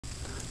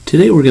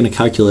Today we're going to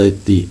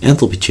calculate the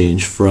enthalpy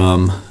change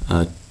from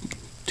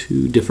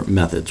two different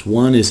methods.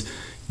 One is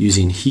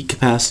using heat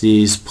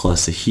capacities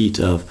plus the heat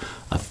of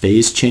a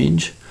phase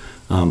change,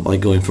 like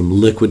going from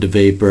liquid to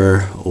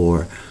vapor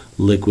or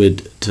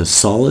liquid to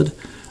solid.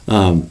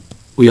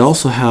 We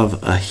also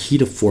have a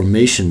heat of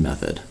formation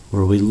method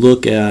where we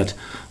look at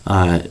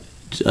a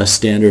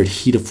standard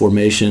heat of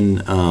formation,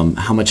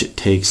 how much it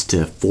takes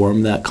to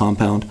form that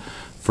compound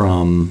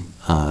from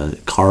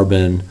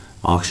carbon,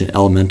 oxygen,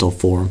 elemental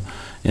form,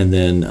 and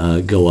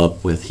then go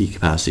up with heat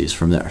capacities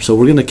from there. So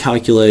we're going to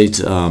calculate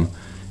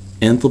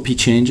enthalpy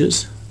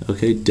changes,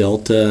 okay,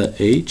 delta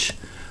H,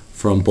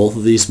 from both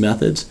of these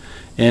methods.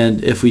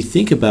 And if we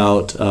think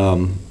about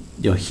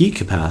heat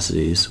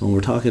capacities, when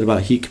we're talking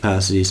about heat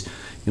capacities,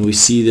 and we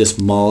see this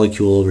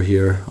molecule over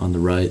here on the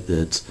right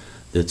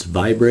that's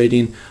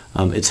vibrating,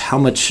 it's how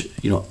much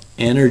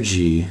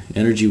energy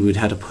we'd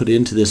have to put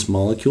into this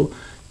molecule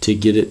to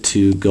get it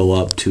to go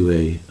up to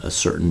a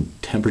certain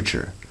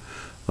temperature.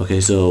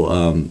 Okay,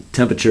 so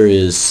temperature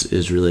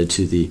is related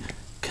to the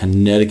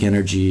kinetic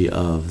energy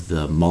of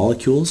the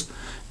molecules,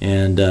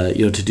 and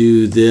to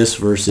do this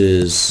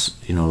versus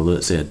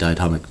let's say a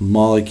diatomic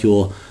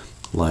molecule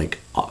like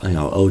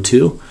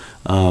O2,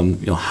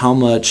 how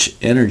much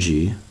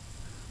energy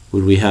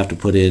would we have to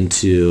put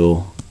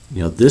into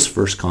this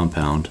first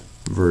compound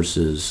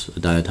versus a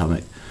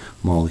diatomic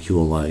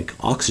molecule like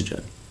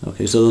oxygen?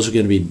 Okay, so those are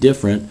going to be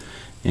different,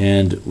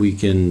 and we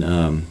can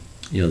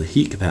the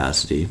heat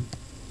capacity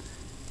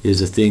is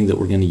a thing that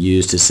we're going to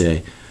use to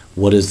say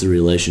what is the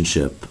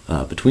relationship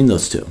between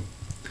those two.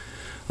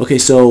 Okay,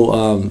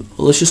 so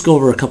let's just go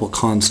over a couple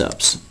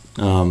concepts.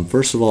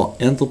 First of all,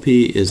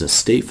 enthalpy is a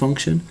state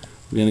function.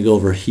 We're going to go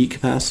over heat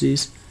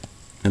capacities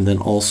and then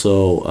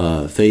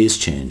also phase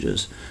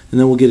changes. And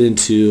then we'll get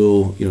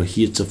into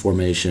heats of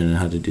formation and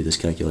how to do this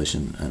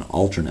calculation in an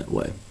alternate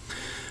way.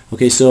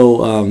 Okay, so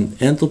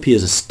enthalpy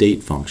is a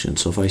state function.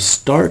 So if I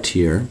start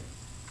here,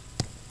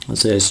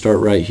 let's say I start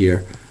right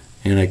here,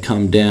 and I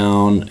come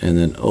down and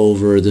then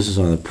over. This is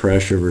on the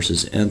pressure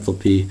versus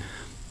enthalpy.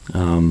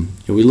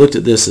 We looked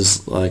at this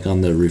as like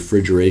on the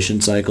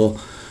refrigeration cycle.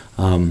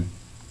 And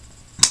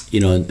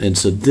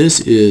so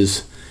this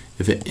is,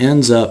 if it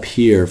ends up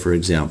here, for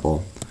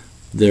example,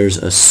 there's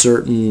a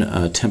certain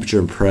temperature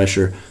and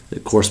pressure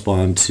that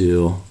correspond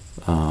to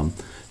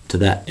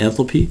that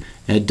enthalpy,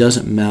 and it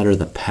doesn't matter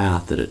the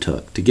path that it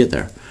took to get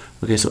there.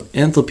 Okay, so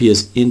enthalpy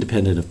is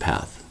independent of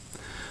path.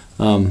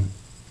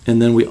 And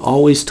then we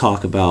always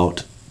talk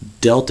about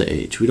delta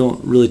H. We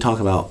don't really talk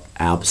about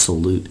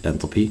absolute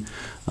enthalpy,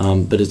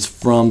 but it's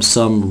from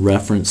some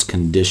reference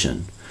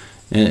condition.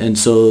 And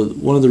so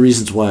one of the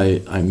reasons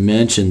why I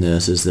mention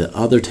this is that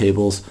other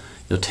tables,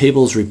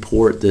 tables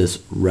report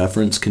this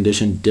reference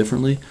condition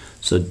differently,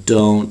 so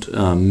don't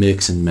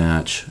mix and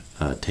match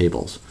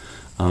tables.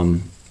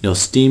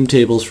 Steam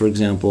tables, for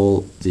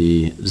example,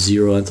 the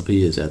zero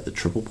enthalpy is at the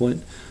triple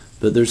point,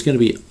 but there's going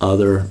to be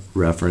other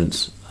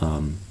reference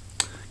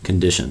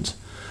conditions.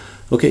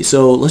 Okay,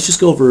 so let's just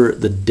go over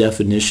the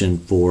definition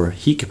for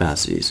heat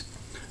capacities.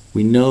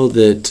 We know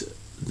that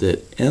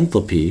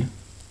enthalpy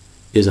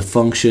is a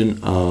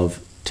function of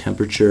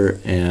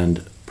temperature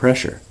and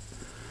pressure.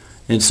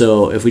 And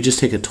so if we just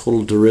take a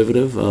total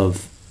derivative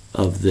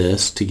of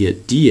this to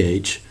get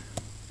dH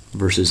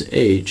versus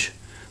H,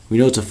 we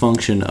know it's a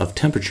function of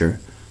temperature.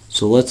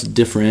 So let's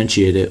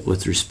differentiate it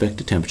with respect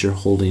to temperature,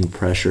 holding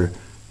pressure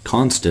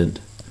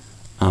constant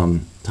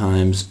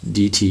times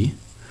dt.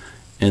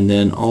 And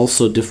then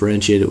also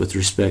differentiate it with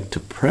respect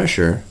to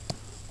pressure,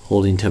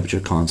 holding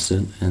temperature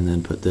constant, and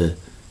then put the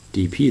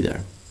dP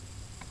there.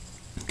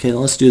 Okay, now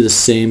let's do the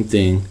same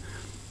thing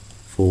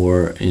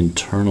for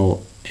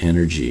internal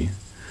energy.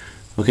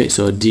 Okay,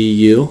 so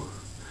du,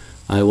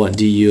 I want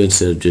du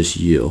instead of just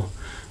u.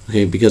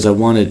 Okay, because I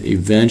want to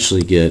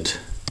eventually get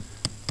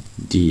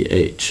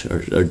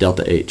dH, or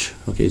delta H.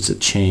 Okay, it's a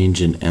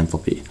change in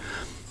enthalpy.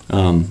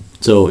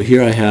 So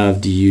here I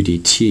have du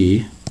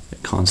dt,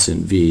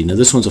 constant V. Now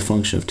this one's a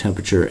function of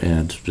temperature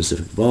and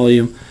specific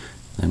volume.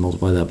 I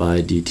multiply that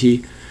by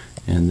dt,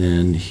 and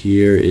then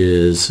here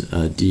is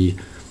du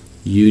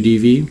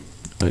dV,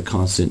 a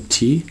constant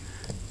T,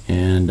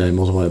 and I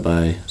multiply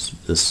by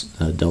this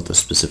delta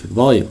specific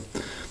volume.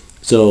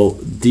 So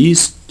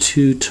these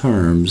two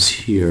terms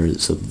here,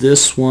 so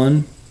this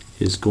one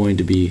is going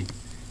to be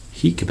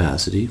heat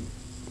capacity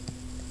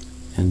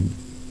and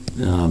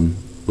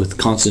with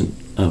constant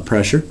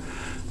pressure.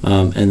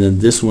 And then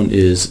this one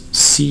is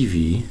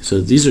CV.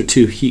 So these are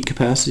two heat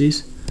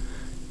capacities,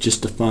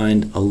 just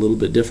defined a little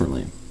bit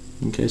differently.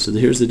 Okay, so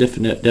here's the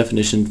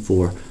definition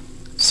for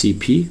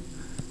CP,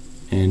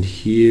 and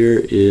here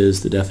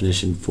is the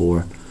definition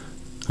for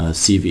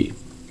CV.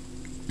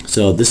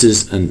 So this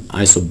is an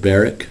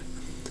isobaric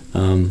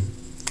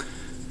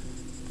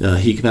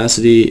heat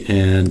capacity,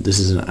 and this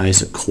is an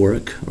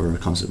isochoric, or a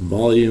constant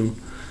volume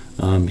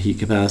heat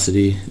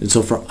capacity. And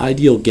so for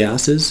ideal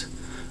gases,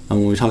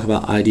 when we talk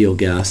about ideal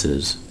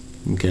gases,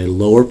 okay,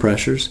 lower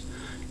pressures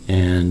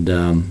and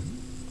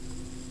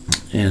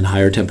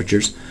higher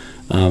temperatures,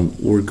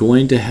 we're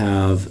going to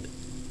have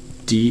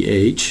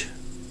dH,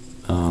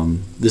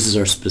 this is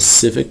our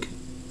specific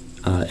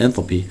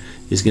enthalpy,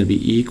 is going to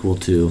be equal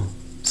to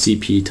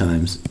Cp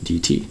times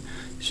dt.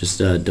 It's just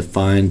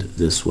defined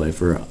this way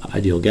for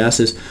ideal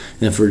gases. And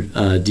then for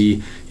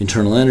d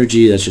internal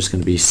energy, that's just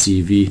going to be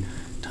Cv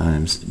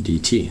times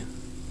dt.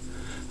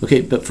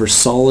 Okay, but for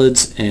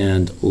solids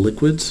and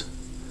liquids,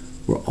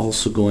 we're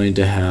also going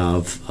to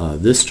have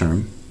this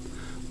term,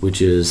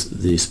 which is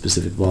the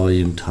specific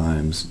volume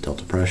times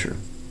delta pressure.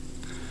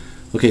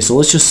 Okay, so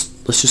let's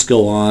just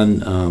go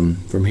on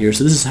from here.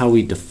 So this is how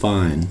we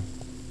define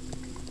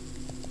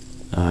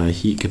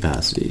heat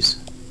capacities.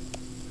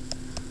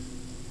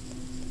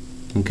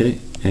 Okay,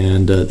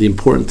 and the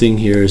important thing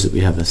here is that we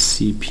have a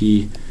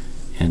Cp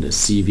and a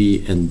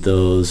Cv, and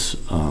those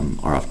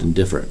are often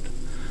different.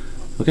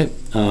 Okay,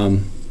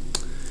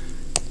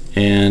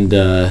 and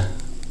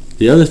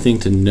the other thing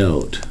to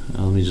note,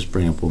 let me just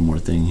bring up one more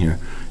thing here,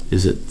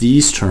 is that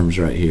these terms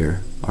right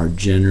here are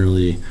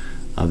generally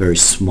very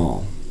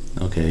small,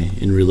 okay,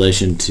 in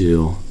relation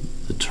to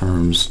the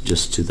terms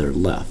just to their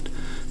left.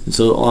 And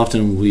so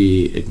often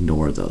we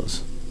ignore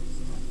those.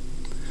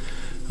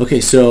 Okay,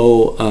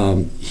 so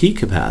heat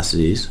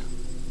capacities,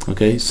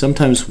 okay,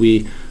 sometimes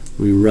we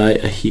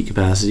write a heat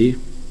capacity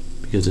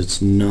because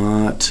it's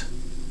not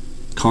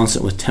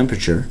constant with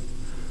temperature,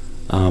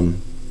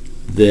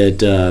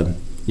 that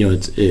you know,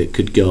 it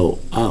could go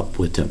up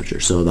with temperature.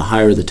 So the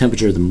higher the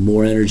temperature, the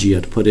more energy you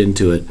have to put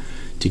into it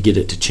to get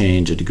it to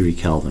change a degree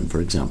Kelvin, for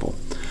example.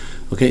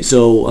 Okay,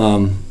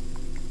 so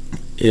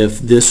if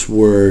this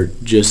were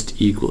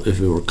just equal, if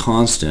it were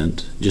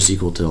constant, just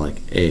equal to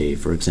like A,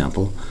 for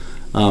example,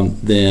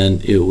 then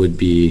it would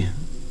be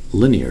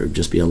linear, it'd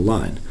just be a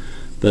line.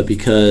 But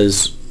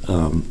because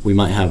we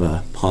might have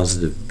a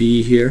positive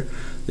B here,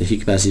 the heat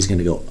capacity is going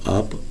to go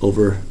up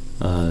over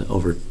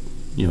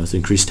you know, with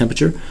increased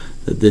temperature,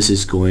 that this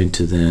is going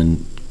to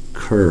then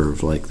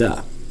curve like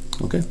that.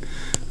 Okay,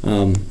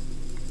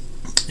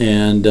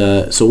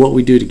 so what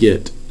we do to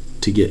get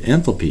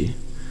enthalpy,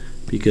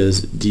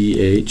 because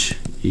dH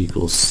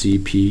equals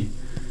Cp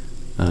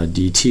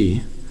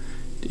dt,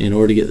 in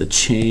order to get the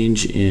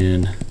change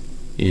in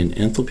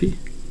enthalpy,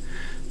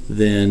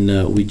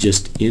 then we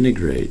just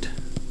integrate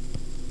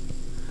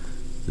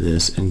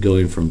this and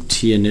going from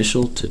T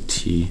initial to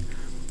T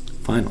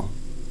final.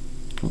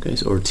 Okay,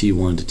 so or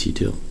T1 to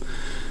T2.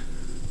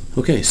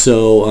 Okay,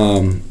 so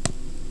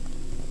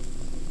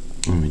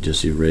let me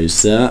just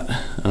erase that.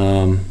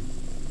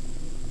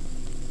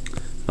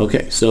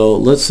 Okay, so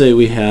let's say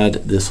we had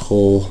this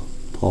whole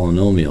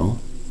polynomial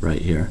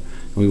right here,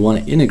 and we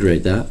want to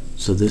integrate that.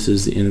 So this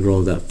is the integral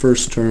of that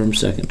first term,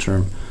 second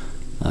term,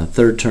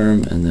 third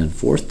term, and then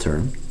fourth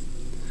term.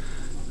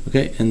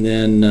 Okay, and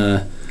then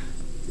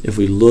if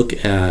we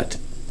look at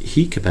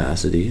heat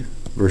capacity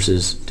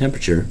versus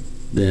temperature,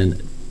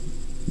 then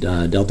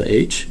delta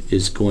H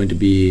is going to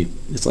be,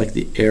 it's like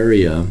the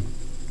area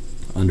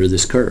under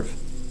this curve.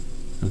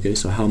 Okay,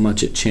 so how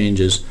much it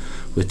changes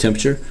with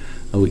temperature,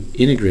 we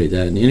integrate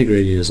that, and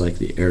integrating is like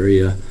the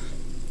area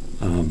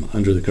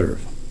under the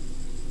curve.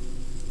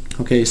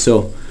 Okay,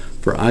 so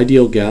for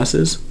ideal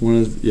gases, one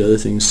of the other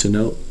things to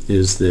note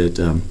is that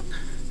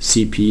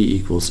Cp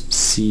equals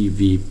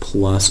Cv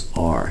plus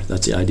R.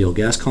 That's the ideal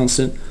gas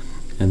constant.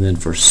 And then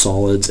for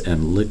solids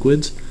and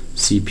liquids,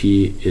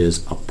 Cp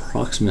is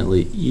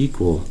approximately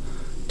equal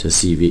to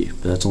Cv,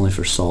 but that's only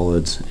for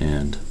solids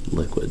and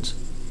liquids.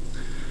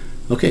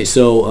 Okay,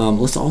 so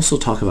let's also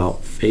talk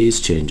about phase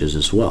changes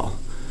as well.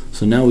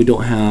 So now we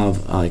don't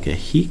have like a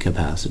heat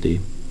capacity,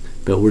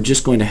 but we're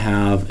just going to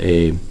have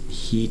a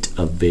heat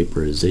of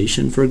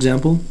vaporization, for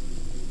example.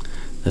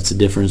 That's the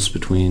difference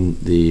between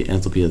the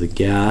enthalpy of the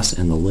gas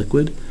and the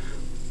liquid.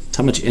 It's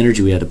how much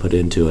energy we had to put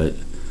into it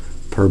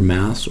per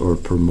mass or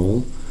per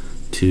mole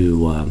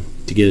to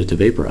get it to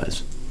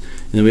vaporize.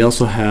 And then we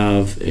also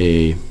have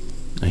a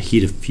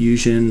heat of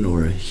fusion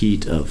or a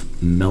heat of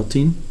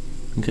melting.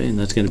 Okay, and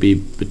that's going to be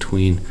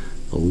between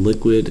the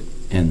liquid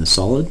and the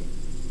solid.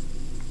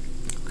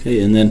 Okay,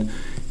 and then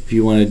if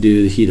you want to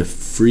do the heat of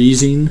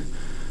freezing,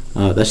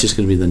 that's just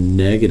going to be the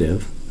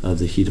negative of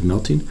the heat of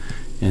melting,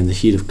 and the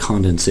heat of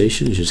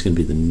condensation is just going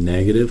to be the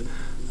negative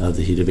of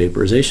the heat of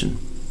vaporization.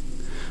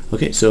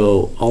 Okay,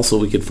 so also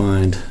we could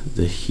find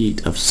the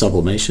heat of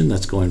sublimation.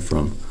 That's going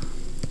from,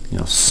 you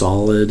know,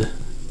 solid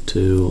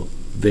to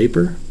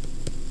vapor.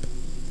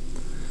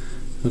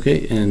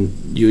 Okay,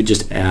 and you would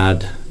just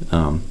add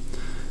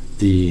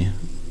the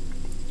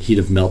heat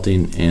of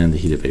melting and the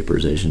heat of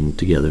vaporization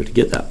together to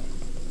get that.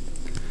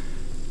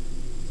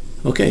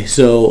 Okay,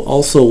 so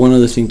also one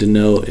other thing to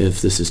know, if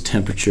this is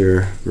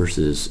temperature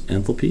versus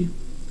enthalpy.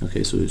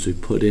 Okay, so as we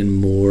put in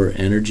more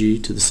energy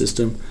to the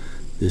system,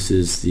 this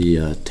is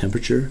the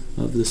temperature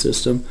of the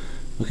system.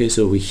 Okay,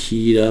 so we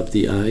heat up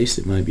the ice.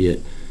 It might be at,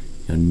 you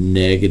know,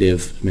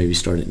 negative, maybe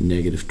start at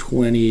negative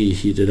 20,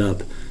 heat it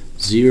up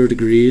 0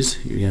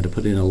 degrees. You're going to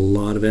put in a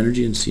lot of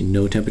energy and see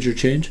no temperature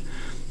change.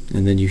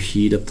 And then you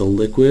heat up the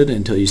liquid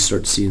until you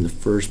start seeing the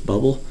first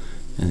bubble,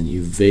 and then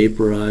you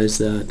vaporize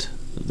that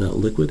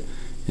liquid,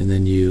 and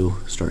then you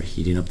start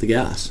heating up the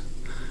gas.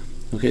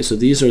 Okay, so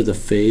these are the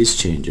phase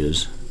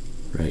changes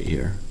right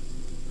here.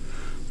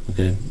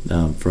 Okay,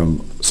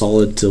 from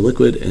solid to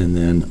liquid and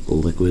then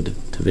liquid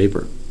to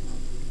vapor.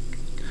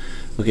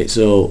 Okay,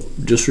 so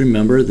just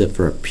remember that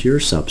for a pure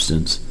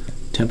substance,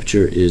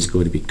 temperature is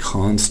going to be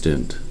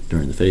constant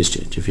during the phase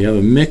change. If you have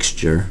a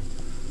mixture,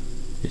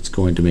 it's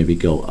going to maybe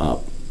go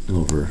up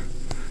over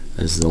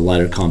as the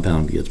lighter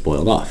compound gets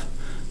boiled off.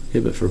 Okay,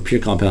 but for a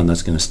pure compound,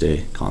 that's going to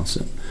stay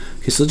constant.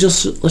 Okay, so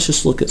let's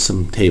just look at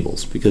some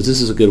tables, because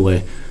this is a good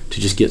way to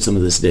just get some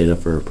of this data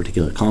for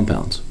particular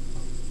compounds.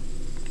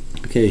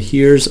 Okay,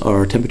 here's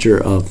our temperature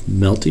of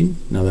melting.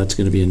 Now that's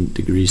going to be in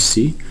degrees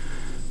C.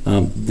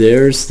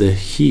 There's the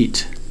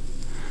heat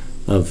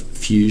of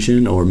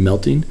fusion or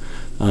melting,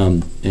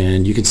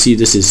 and you can see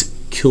this is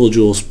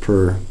kilojoules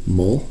per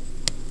mole.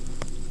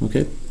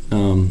 Okay,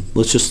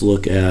 let's just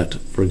look at,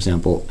 for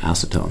example,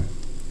 acetone.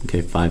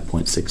 Okay,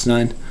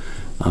 5.69.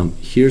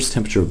 Here's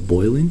temperature of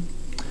boiling,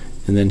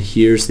 and then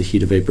here's the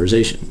heat of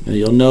vaporization. Now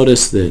you'll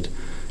notice that,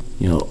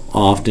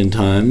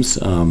 oftentimes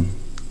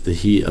the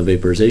heat of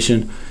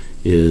vaporization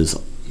is,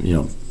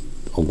 a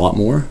lot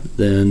more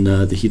than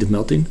the heat of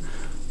melting,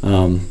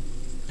 so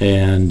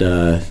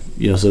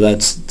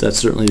that's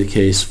certainly the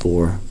case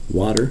for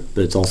water,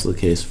 but it's also the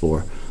case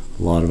for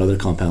a lot of other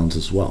compounds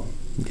as well.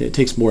 Okay, it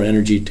takes more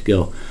energy to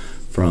go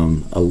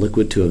from a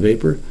liquid to a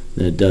vapor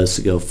than it does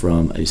to go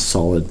from a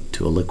solid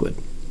to a liquid.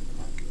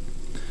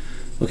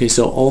 Okay,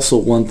 so also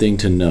one thing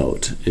to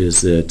note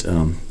is that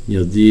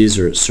these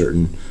are at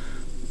certain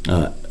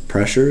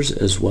pressures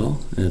as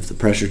well, and if the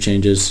pressure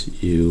changes,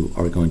 you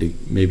are going to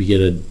maybe get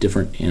a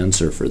different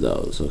answer for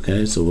those.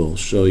 Okay, so we'll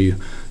show you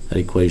that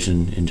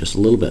equation in just a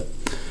little bit.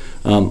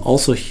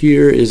 Also,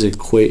 here is a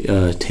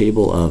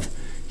table of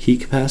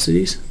heat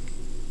capacities.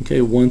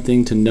 Okay, one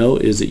thing to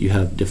note is that you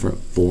have different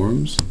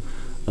forms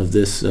of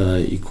this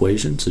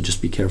equation, so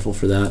just be careful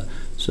for that,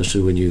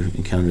 especially when you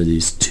encounter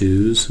these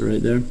 2's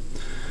right there.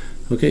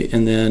 Okay,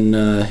 and then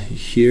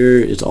here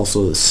is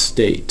also the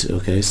state.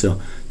 Okay, so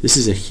this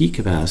is a heat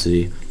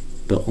capacity,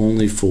 but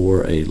only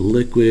for a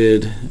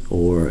liquid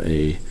or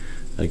a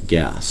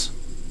gas.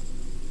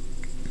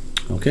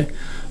 Okay,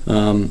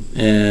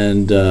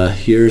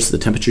 here's the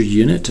temperature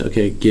unit.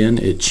 Okay, again,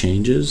 it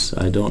changes.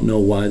 I don't know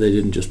why they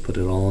didn't just put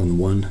it all in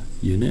one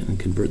unit and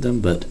convert them,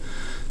 but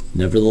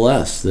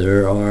nevertheless,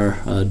 there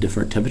are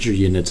different temperature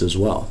units as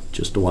well,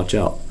 just to watch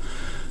out.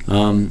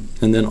 And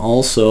then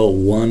also,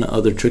 one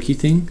other tricky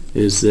thing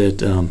is that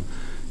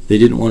they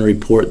didn't want to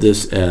report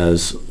this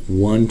as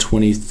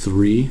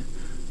 123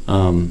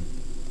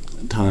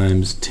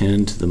 times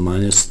 10 to the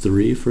minus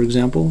 3, for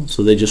example.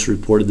 So they just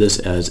reported this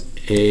as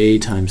A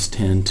times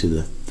 10 to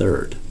the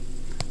third.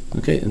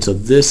 Okay, and so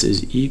this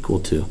is equal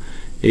to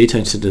A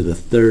times 10 to the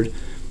third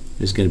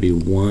is going to be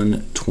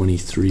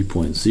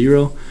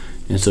 123.0.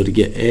 And so to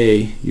get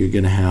A, you're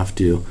going to have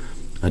to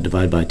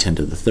divide by 10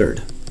 to the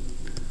third.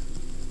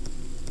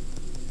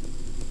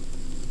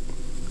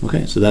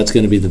 Okay, so that's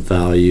going to be the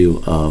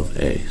value of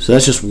A. So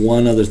that's just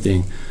one other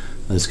thing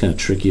that's kind of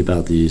tricky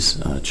about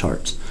these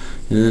charts.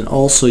 And then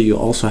also, you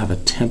also have a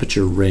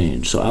temperature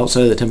range. So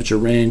outside of the temperature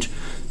range,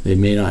 they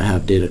may not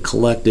have data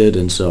collected,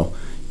 and so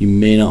you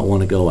may not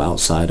want to go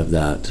outside of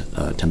that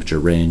temperature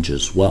range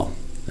as well.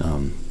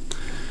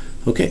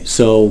 Okay,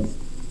 so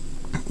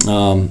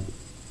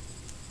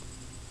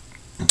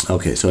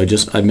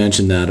I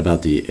mentioned that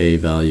about the A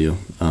value,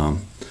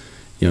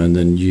 and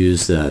then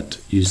use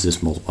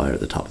this multiplier at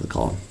the top of the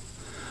column.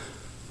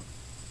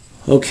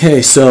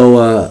 Okay,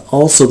 so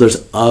also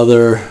there's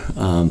other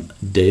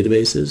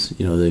databases.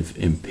 They've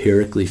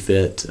empirically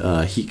fit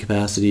heat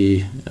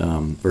capacity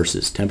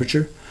versus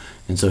temperature,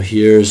 and so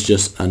here's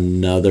just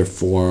another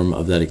form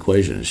of that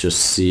equation. It's just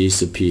C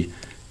sub P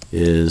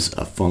is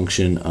a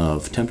function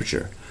of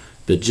temperature,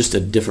 but just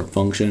a different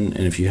function.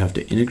 And if you have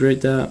to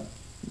integrate that,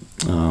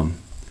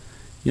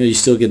 you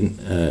still get an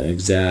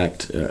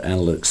exact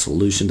analytic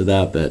solution to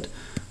that, but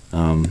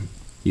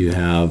you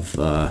have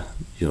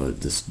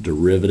this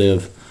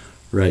derivative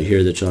right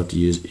here that you'll have to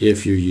use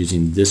if you're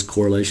using this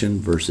correlation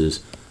versus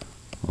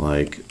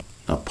like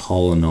a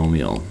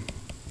polynomial.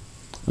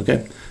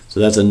 Okay,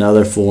 so that's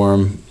another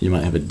form. You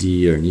might have a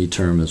D or an E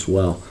term as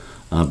well,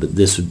 but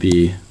this would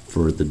be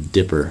for the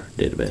Dipper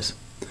database.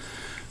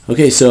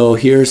 Okay, so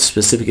here's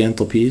specific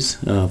enthalpies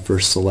for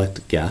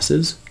select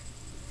gases.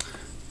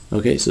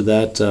 Okay, so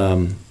that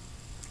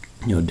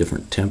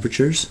different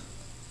temperatures.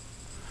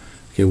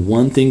 Okay,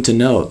 one thing to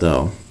note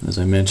though, as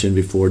I mentioned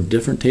before,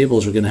 different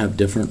tables are going to have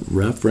different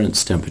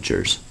reference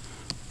temperatures.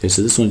 Okay,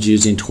 so this one's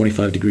using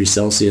 25 degrees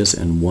Celsius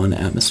and 1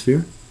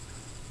 atmosphere.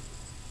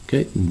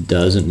 Okay,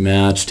 doesn't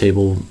match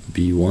table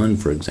B1,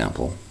 for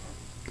example.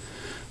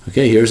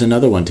 Okay, here's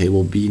another one,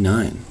 table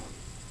B9.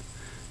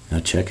 Now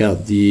check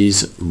out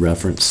these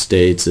reference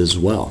states as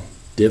well.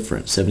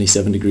 Different,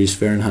 77 degrees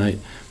Fahrenheit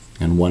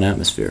and 1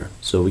 atmosphere.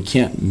 So we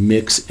can't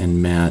mix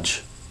and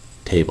match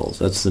tables.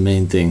 That's the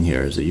main thing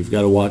here, is that you've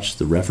got to watch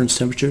the reference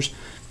temperatures,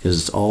 because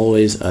it's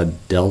always a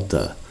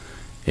delta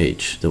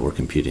H that we're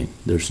computing.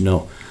 There's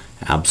no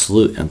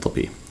absolute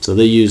enthalpy. So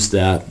they use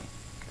that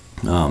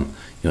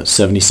at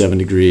 77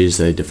 degrees,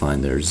 they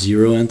define their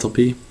zero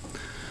enthalpy.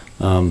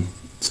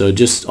 So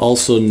just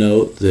also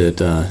note that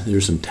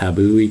there's some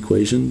taboo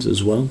equations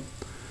as well.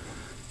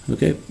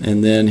 Okay,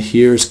 and then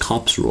here's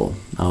Kopp's rule.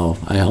 Now,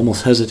 I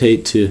almost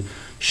hesitate to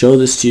show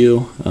this to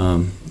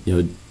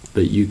you,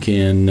 but you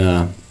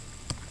can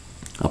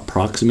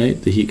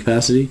approximate the heat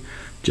capacity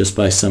just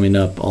by summing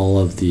up all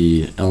of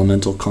the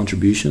elemental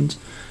contributions.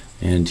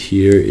 And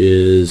here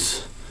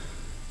is,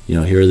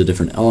 here are the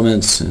different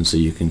elements, and so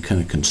you can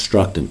kind of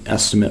construct an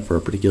estimate for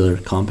a particular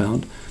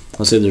compound.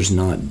 Let's say there's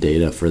not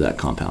data for that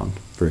compound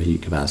for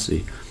heat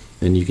capacity,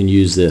 then you can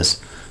use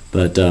this,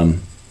 but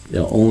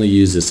only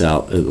use this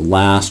out at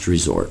last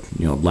resort.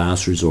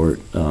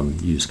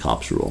 Use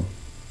Kopp's rule.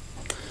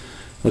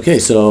 Okay,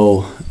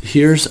 so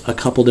here's a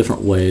couple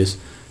different ways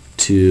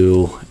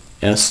to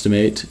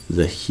estimate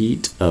the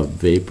heat of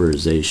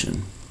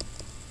vaporization.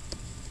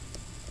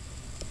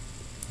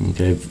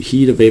 Okay,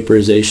 heat of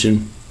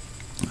vaporization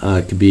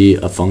could be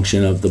a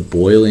function of the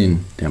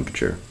boiling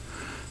temperature.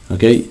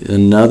 Okay,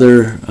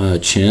 another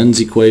Chen's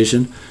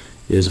equation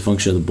is a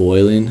function of the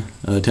boiling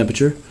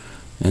temperature,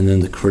 and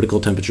then the critical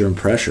temperature and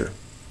pressure.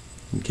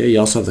 Okay, you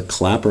also have the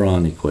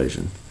Clapeyron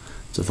equation.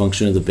 It's a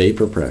function of the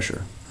vapor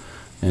pressure.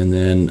 And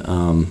then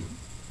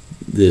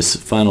this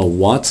final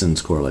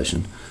Watson's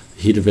correlation,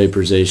 heat of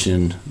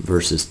vaporization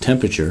versus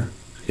temperature.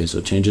 Okay,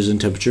 so changes in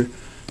temperature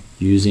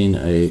using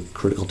a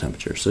critical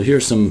temperature. So here are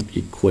some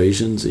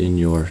equations in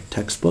your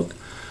textbook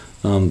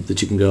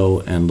that you can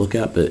go and look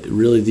at, but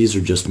really these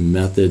are just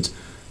methods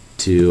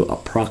to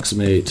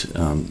approximate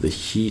the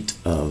heat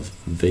of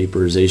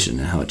vaporization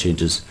and how it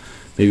changes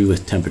maybe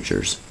with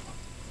temperatures.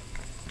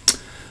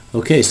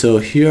 Okay, so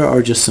here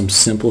are just some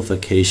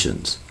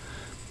simplifications.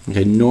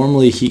 Okay,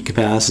 normally heat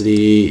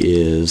capacity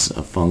is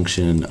a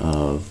function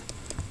of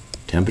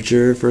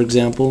temperature, for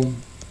example.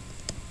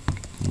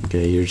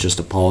 Okay, here's just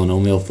a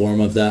polynomial form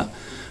of that.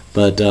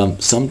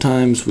 But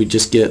sometimes we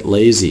just get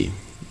lazy.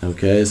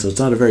 Okay, so it's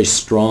not a very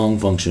strong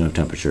function of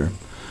temperature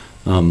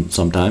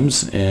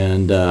sometimes,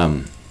 and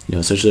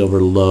especially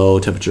over low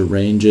temperature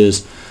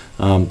ranges.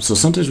 So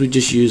sometimes we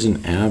just use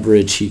an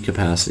average heat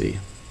capacity,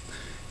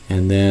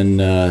 and then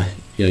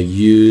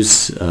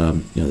use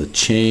the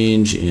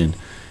change in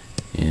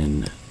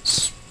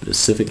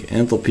specific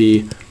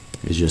enthalpy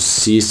is just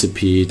C sub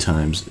P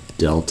times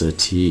delta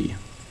T.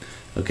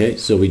 Okay,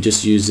 so we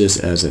just use this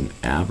as an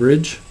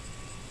average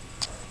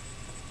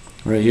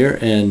right here,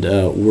 and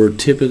we're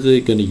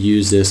typically going to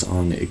use this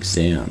on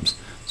exams.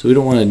 So we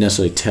don't want to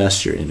necessarily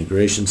test your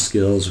integration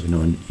skills. We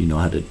know you know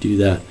how to do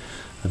that,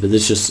 but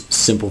this just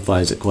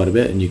simplifies it quite a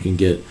bit, and you can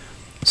get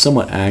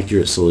somewhat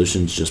accurate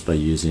solutions just by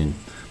using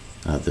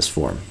this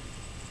form.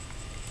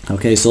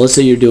 Okay, so let's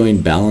say you're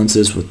doing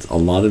balances with a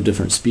lot of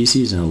different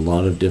species and a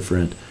lot of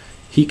different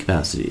heat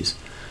capacities.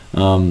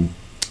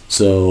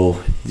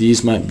 So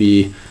these might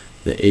be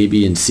the A,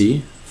 B, and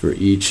C for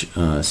each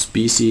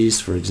species.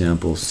 For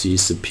example, C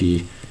sub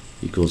P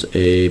equals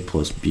A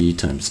plus B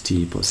times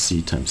T plus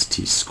C times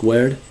T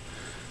squared.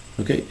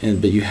 Okay,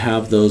 but you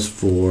have those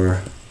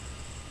for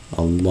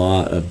a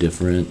lot of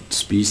different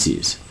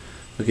species.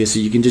 Okay, so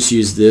you can just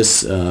use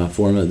this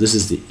formula. This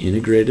is the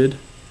integrated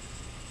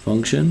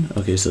function.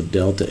 Okay, so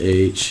delta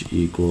H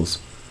equals,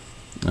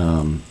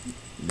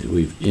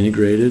 we've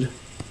integrated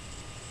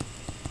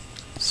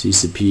C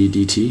sub P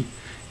dt,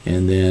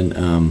 and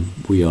then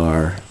we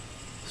are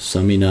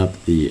summing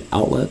up the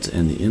outlets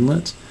and the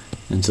inlets,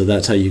 and so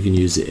that's how you can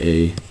use the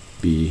A,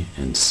 B,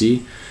 and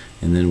C.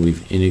 And then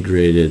we've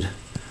integrated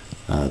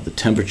the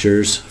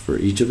temperatures for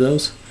each of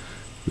those.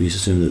 We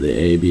assume that the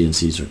A, B, and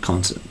C's are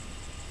constant.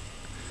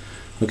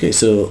 Okay,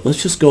 so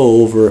let's just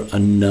go over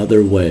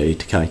another way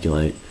to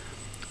calculate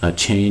a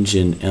change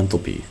in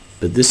enthalpy,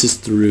 but this is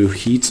through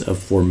heats of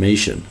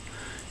formation.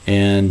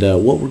 And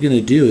what we're going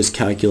to do is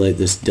calculate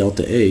this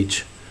delta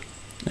H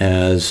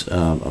as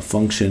a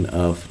function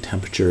of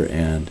temperature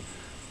and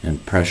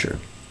pressure.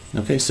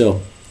 Okay,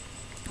 so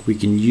we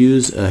can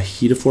use a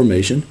heat of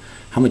formation,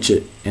 how much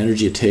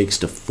energy it takes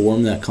to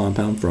form that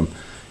compound from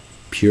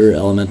pure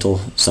elemental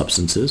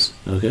substances.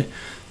 Okay,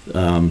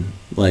 well,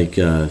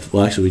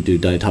 actually we do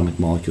diatomic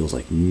molecules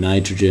like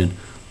nitrogen,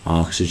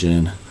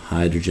 oxygen,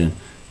 hydrogen,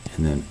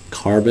 and then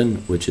carbon,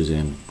 which is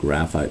in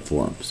graphite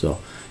form. So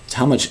it's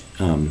how much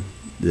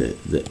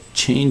the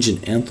change in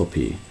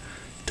enthalpy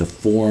to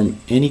form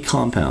any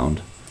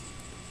compound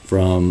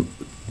from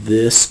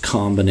this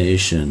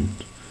combination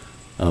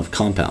of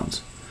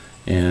compounds,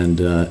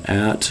 and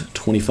at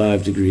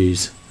 25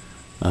 degrees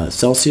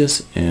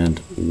Celsius and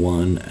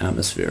 1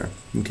 atmosphere.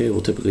 Okay,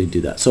 we'll typically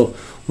do that. So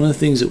one of the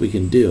things that we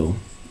can do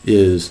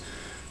is,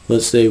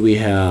 let's say we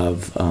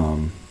have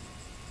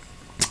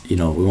we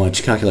want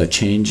to calculate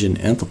change in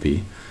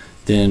enthalpy,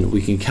 then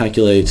we can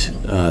calculate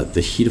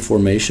the heat of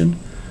formation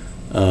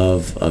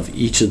of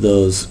each of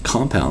those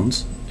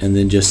compounds, and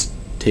then just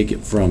take it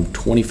from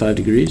 25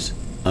 degrees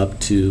up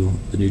to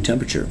the new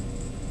temperature.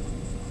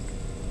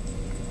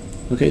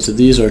 Okay, so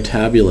these are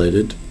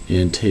tabulated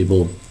in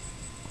table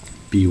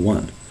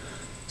B1.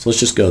 So let's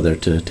just go there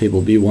to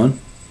table B1.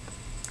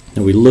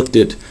 Now we looked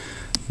at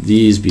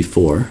these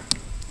before,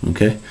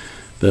 okay?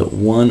 But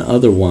one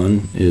other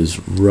one is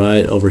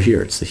right over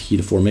here. It's the heat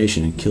of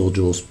formation in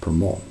kilojoules per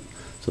mole.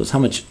 So it's how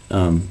much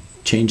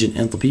change in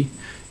enthalpy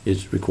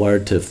is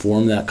required to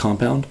form that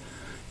compound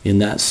in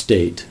that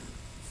state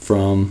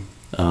from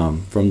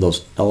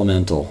those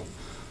elemental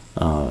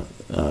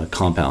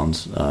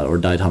compounds or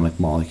diatomic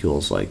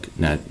molecules like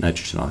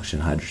nitrogen,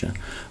 oxygen, hydrogen.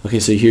 Okay,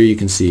 so here you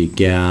can see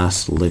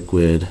gas,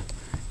 liquid,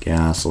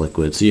 gas,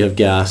 liquid. So you have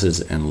gases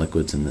and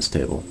liquids in this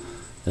table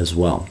as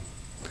well.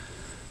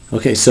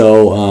 Okay,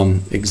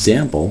 so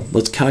example,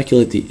 let's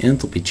calculate the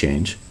enthalpy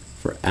change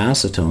for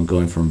acetone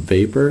going from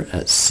vapor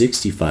at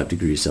 65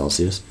 degrees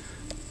Celsius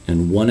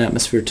and 1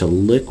 atmosphere to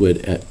liquid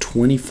at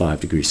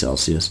 25 degrees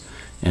Celsius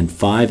and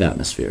 5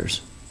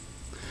 atmospheres.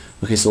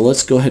 Okay, so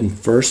let's go ahead and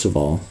first of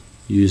all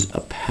use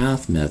a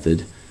path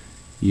method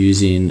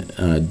using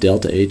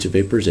delta H of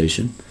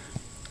vaporization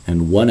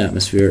and 1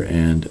 atmosphere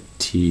and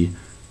T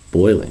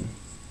boiling.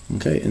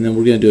 Okay, and then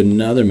we're going to do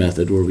another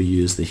method where we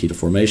use the heat of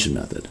formation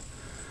method.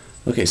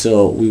 Okay,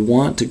 so we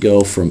want to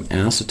go from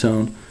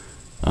acetone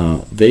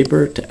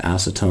vapor to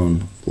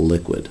acetone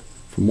liquid,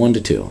 from 1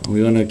 to 2. And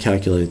we want to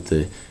calculate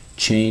the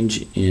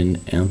change in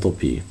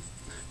enthalpy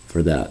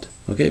for that.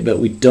 Okay, but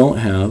we don't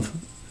have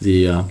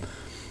the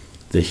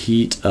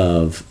heat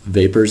of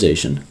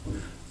vaporization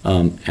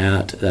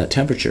at that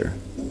temperature.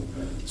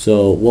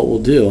 So what we'll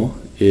do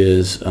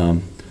is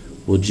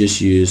we'll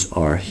just use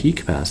our heat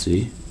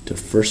capacity to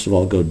first of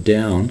all go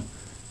down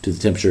to the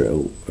temperature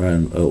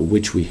at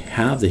which we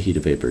have the heat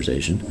of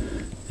vaporization.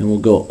 Then we'll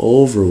go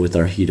over with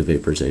our heat of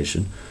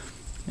vaporization,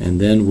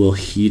 and then we'll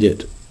heat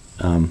it.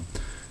 Then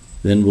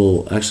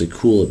we'll actually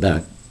cool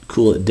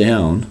it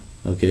down,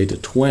 okay, to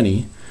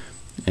 20,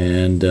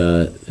 and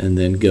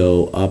then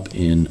go up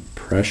in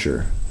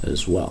pressure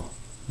as well.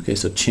 Okay,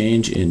 so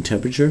change in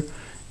temperature,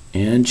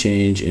 and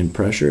change in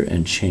pressure,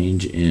 and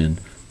change in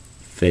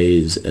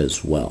phase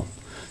as well.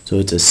 So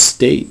it's a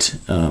state.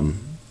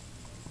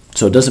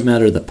 So it doesn't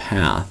matter the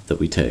path that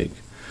we take,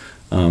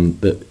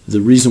 but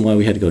the reason why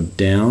we had to go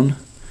down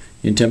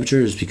in temperature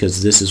is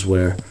because this is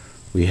where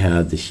we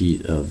had the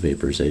heat of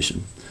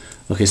vaporization.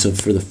 Okay, so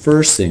for the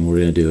first thing we're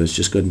going to do is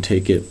just go ahead and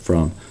take it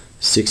from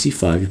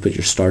 65. You put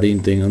your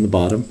starting thing on the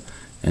bottom,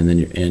 and then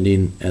your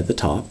ending at the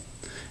top,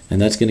 and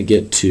that's going to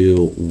get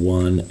to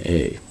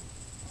 1A.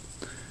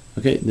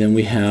 Okay, then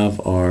we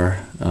have our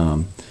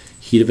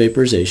heat of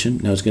vaporization.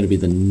 Now it's going to be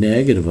the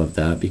negative of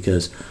that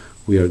because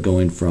we are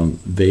going from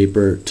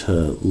vapor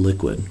to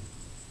liquid.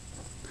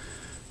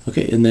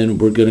 Okay, and then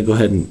we're going to go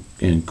ahead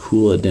and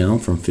cool it down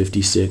from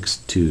 56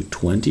 to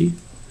 20.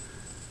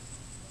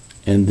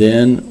 And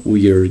then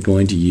we are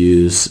going to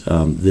use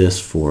this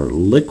for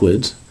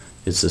liquids.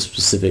 It's a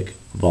specific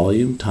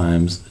volume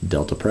times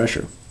delta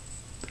pressure.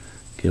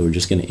 Okay, we're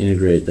just going to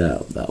integrate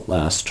that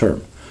last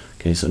term.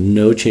 Okay, so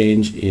no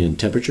change in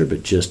temperature,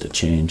 but just a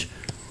change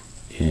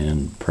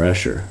in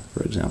pressure,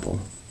 for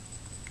example.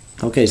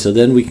 Okay, so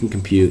then we can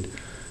compute,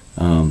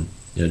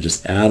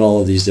 just add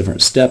all of these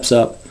different steps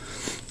up,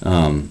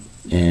 and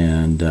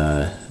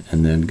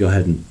then go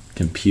ahead and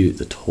compute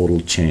the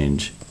total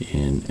change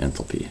in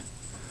enthalpy.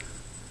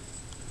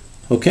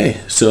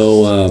 Okay,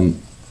 so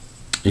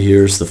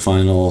here's the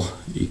final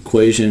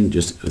equation,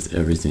 just with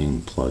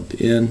everything plugged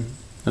in.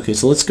 Okay,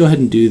 so let's go ahead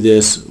and do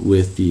this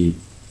with the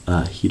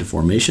heat of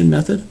formation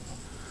method.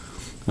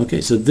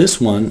 Okay, so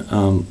this one,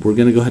 we're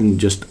going to go ahead and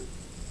just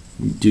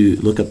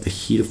look up the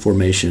heat of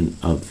formation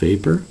of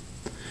vapor,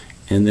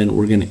 and then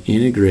we're going to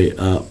integrate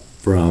up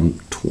from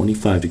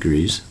 25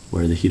 degrees,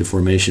 where the heat of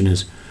formation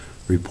is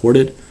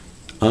reported,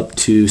 up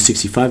to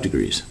 65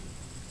 degrees.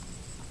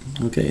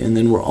 Okay, and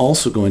then we're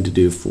also going to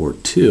do for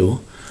 2,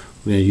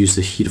 we're going to use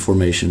the heat of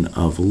formation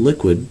of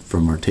liquid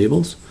from our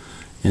tables,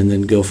 and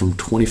then go from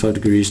 25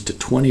 degrees to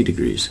 20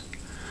 degrees.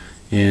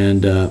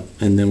 And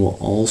then we'll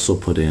also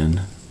put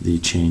in the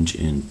change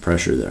in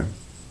pressure there.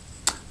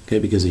 Okay,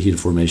 because the heat of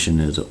formation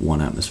is at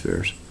 1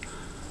 atmosphere.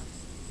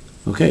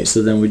 Okay,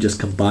 so then we just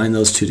combine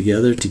those two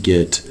together to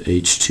get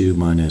H2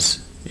 minus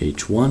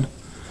H1.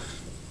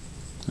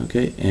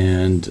 Okay,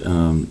 and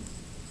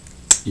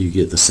you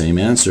get the same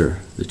answer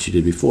that you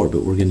did before,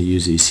 but we're going to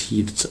use these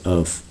heats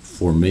of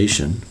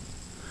formation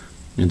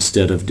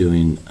instead of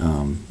doing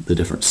the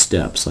different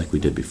steps like we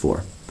did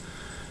before.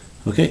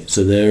 Okay,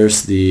 so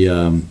there's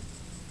the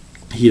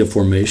heat of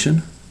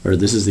formation, or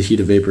this is the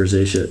heat of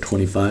vaporization at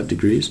 25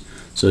 degrees.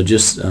 So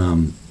just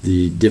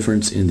the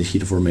difference in the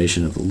heat of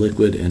formation of the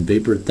liquid and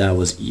vapor, that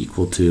was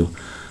equal to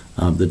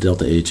the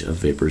delta H of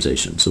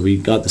vaporization. So we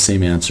got the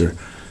same answer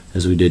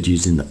as we did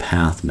using the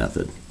path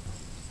method.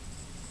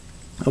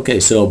 Okay,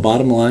 so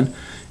bottom line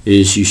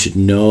is you should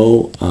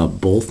know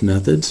both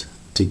methods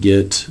to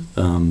get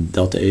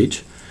delta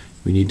H.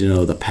 We need to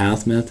know the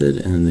path method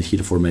and then the heat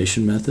of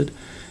formation method.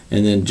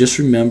 And then just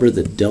remember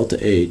that delta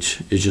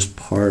H is just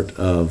part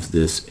of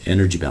this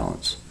energy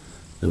balance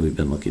that we've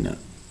been looking at.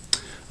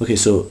 Okay,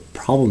 so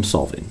problem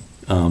solving.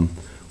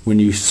 When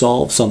you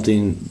solve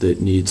something that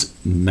needs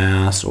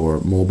mass or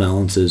mole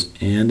balances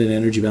and an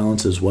energy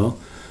balance as well,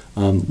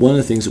 one of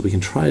the things that we can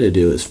try to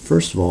do is,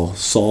 first of all,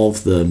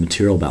 solve the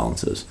material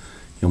balances,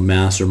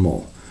 mass or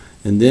mole.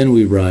 And then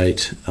we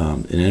write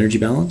an energy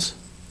balance,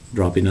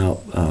 dropping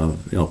out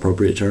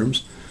appropriate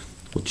terms.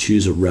 We'll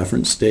choose a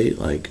reference state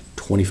like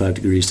 25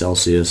 degrees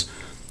Celsius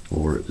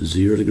or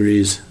 0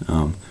 degrees.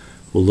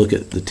 We'll look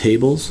at the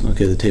tables.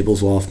 Okay, the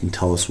tables will often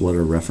tell us what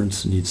our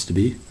reference needs to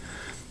be.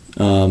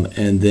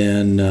 And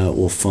then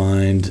we'll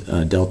find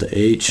delta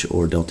H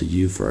or delta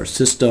U for our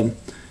system.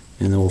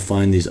 And then we'll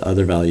find these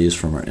other values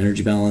from our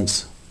energy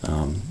balance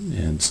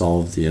and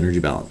solve the energy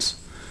balance.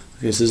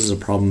 Okay, so this is a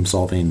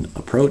problem-solving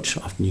approach.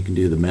 Often you can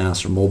do the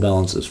mass or mole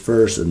balances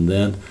first and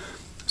then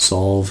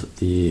solve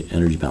the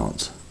energy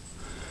balance.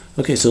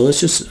 Okay, so let's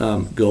just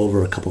go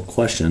over a couple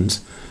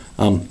questions.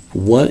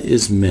 What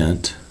is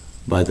meant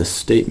by the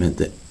statement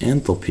that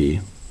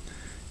enthalpy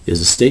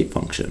is a state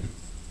function?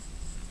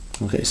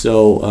 Okay,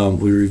 so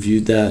we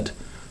reviewed that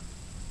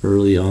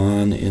early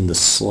on in the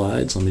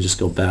slides. Let me just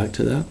go back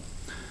to that.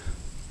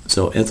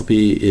 So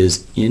enthalpy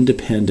is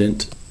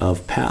independent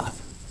of path.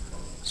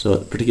 So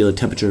at a particular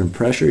temperature and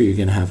pressure, you're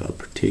going to have a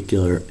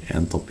particular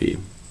enthalpy.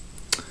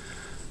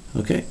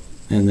 Okay,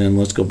 and then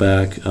let's go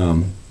back.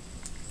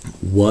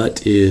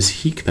 What is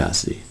heat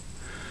capacity?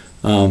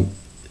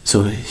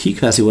 So heat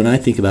capacity, when I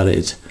think about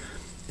it,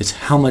 it's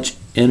how much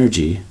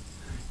energy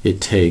it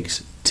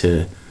takes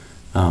to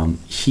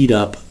heat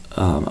up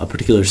a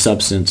particular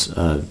substance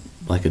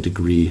like a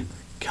degree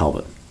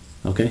Kelvin.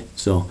 Okay,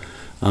 so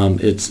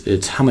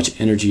it's how much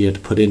energy you have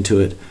to put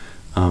into it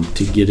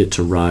to get it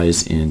to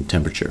rise in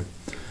temperature.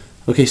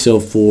 Okay, so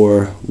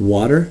for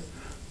water,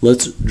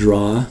 let's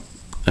draw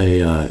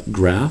a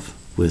graph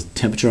with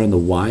temperature on the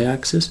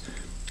y-axis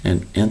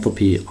and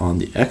enthalpy on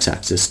the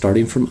x-axis,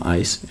 starting from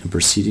ice and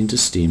proceeding to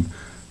steam,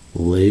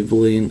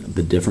 labeling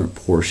the different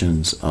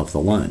portions of the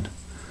line.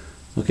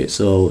 Okay,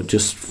 so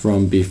just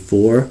from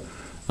before,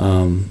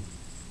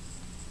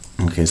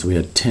 okay, so we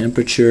had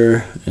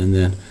temperature and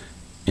then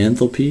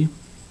enthalpy.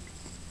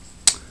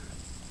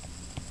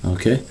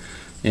 Okay,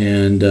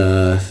 and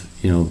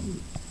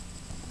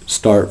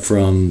start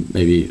from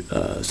maybe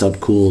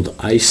subcooled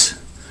ice.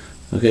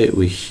 Okay,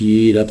 we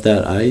heat up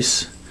that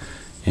ice,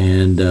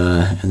 and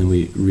then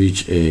we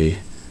reach a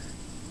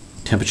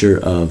temperature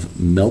of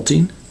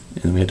melting,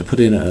 and we have to put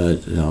in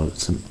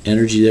some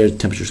energy there. The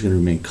temperature is going to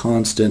remain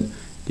constant.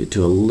 Get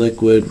to a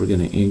liquid, we're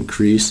going to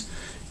increase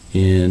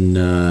in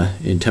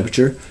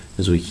temperature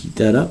as we heat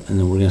that up, and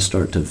then we're going to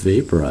start to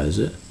vaporize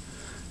it.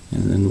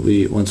 And then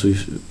once we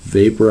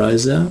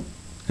vaporize that,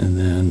 and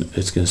then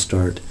it's going to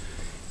start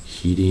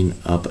heating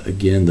up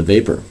again the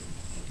vapor.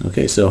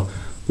 Okay, so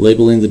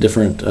labeling the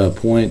different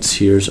points.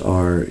 Here's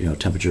our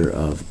temperature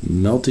of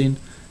melting.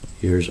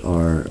 Here's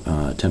our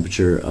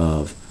temperature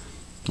of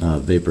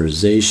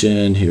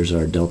vaporization. Here's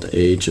our delta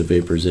H of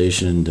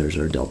vaporization. There's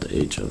our delta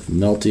H of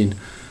melting.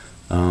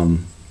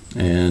 Then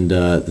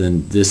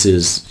this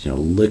is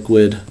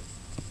liquid,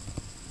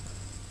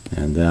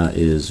 and that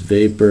is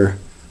vapor,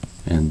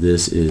 and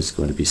this is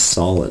going to be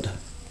solid.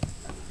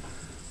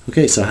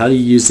 Okay, so how do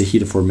you use the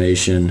heat of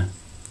formation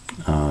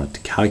to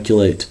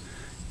calculate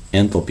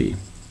enthalpy?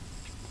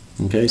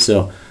 Okay,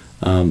 so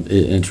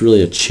it's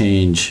really a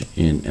change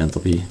in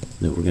enthalpy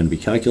that we're going to be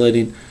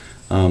calculating.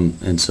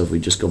 And so if we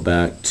just go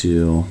back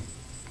to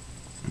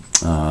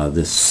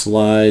this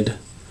slide,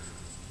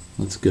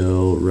 let's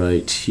go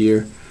right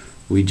here.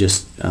 We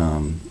just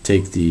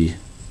take the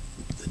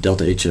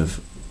delta H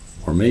of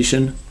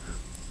formation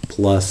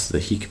plus the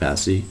heat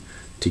capacity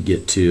to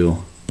get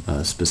to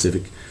a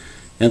specific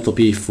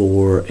enthalpy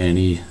for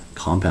any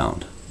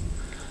compound.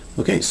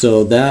 Okay,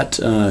 so that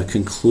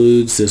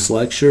concludes this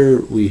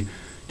lecture.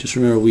 Just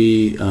remember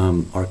we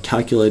are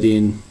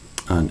calculating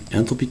an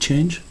enthalpy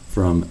change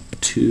from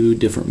two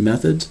different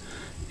methods,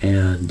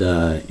 and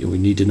we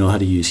need to know how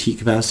to use heat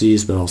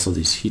capacities, but also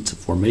these heats of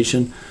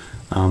formation.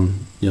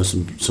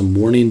 Some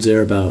warnings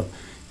there about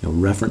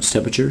reference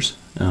temperatures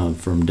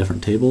from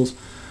different tables,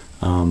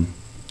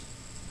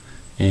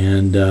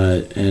 and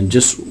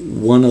just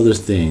one other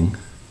thing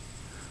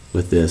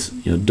with this,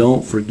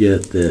 don't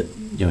forget that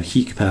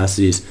heat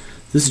capacities,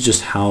 this is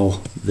just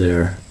how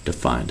they're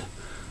defined.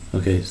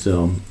 Okay,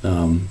 so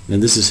and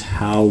this is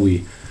how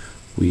we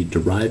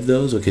derive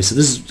those. Okay, so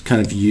this is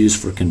kind of used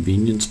for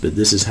convenience, but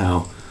this is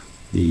how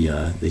the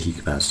heat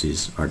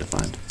capacities are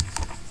defined.